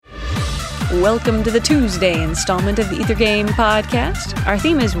Welcome to the Tuesday installment of the Ether Game podcast. Our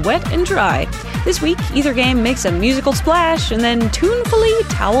theme is wet and dry. This week, Ether Game makes a musical splash and then tunefully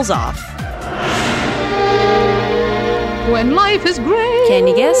towels off. When life is great, can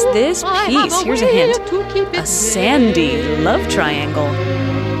you guess this piece? Here's a hint. A sandy love triangle.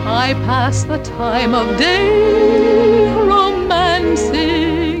 I pass the time of day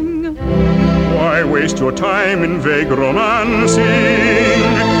romancing. Why waste your time in vague romancing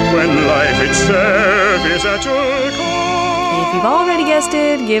when life itself is at your call? If you've already guessed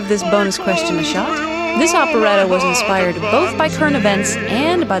it, give this bonus question a shot. This operetta was inspired both by current events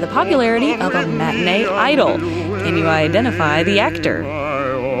and by the popularity of a matinee idol. Can you identify the actor?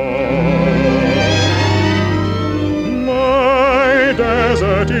 My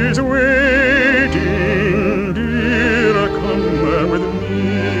desert is waiting, dear, come there with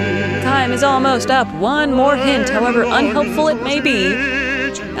me. Time is almost up. One more hint, however unhelpful it may be.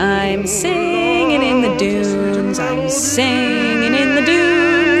 I'm singing in the dunes. I'm singing in the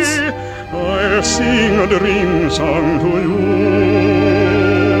dunes. I'll sing a dream song to you.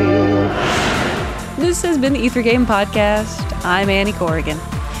 This has been the Ether Game Podcast. I'm Annie Corrigan.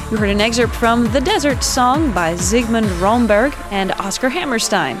 You heard an excerpt from The Desert Song by Zygmunt Romberg and Oscar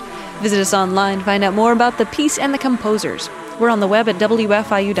Hammerstein. Visit us online to find out more about the piece and the composers. We're on the web at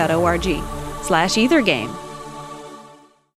wfiu.org/ethergame.